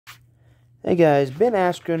Hey guys, Ben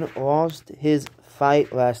Askren lost his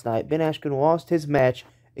fight last night. Ben Askren lost his match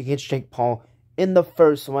against Jake Paul in the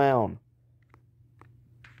first round.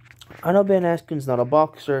 I know Ben Askren's not a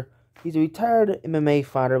boxer. He's a retired MMA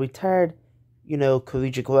fighter, retired,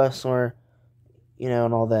 collegiate wrestler,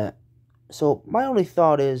 and all that. So my only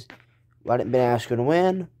thought is, why didn't Ben Askren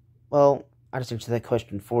win? Well, I just answered that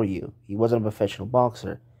question for you. He wasn't a professional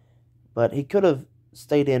boxer. But he could have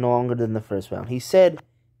stayed in longer than the first round. He said,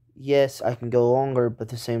 yes, I can go longer, but at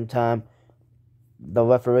the same time, the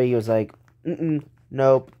referee was like,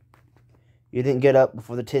 nope, you didn't get up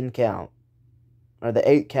before the 10 count, or the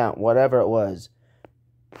 8 count, whatever it was.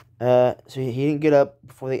 So he didn't get up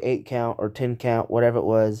before the 8 count, or 10 count, whatever it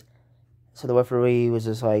was. So the referee was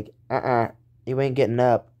just like, you ain't getting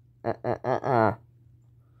up,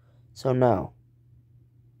 So no.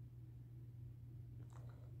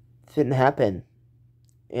 It didn't happen.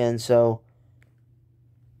 And so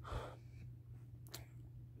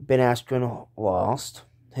Ben Askren lost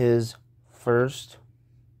his first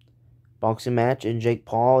boxing match, and Jake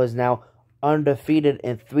Paul is now undefeated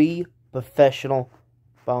in 3 professional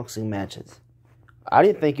boxing matches. I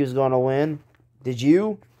didn't think he was going to win. Did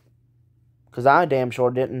you? Because I damn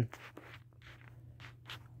sure didn't.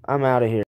 I'm out of here.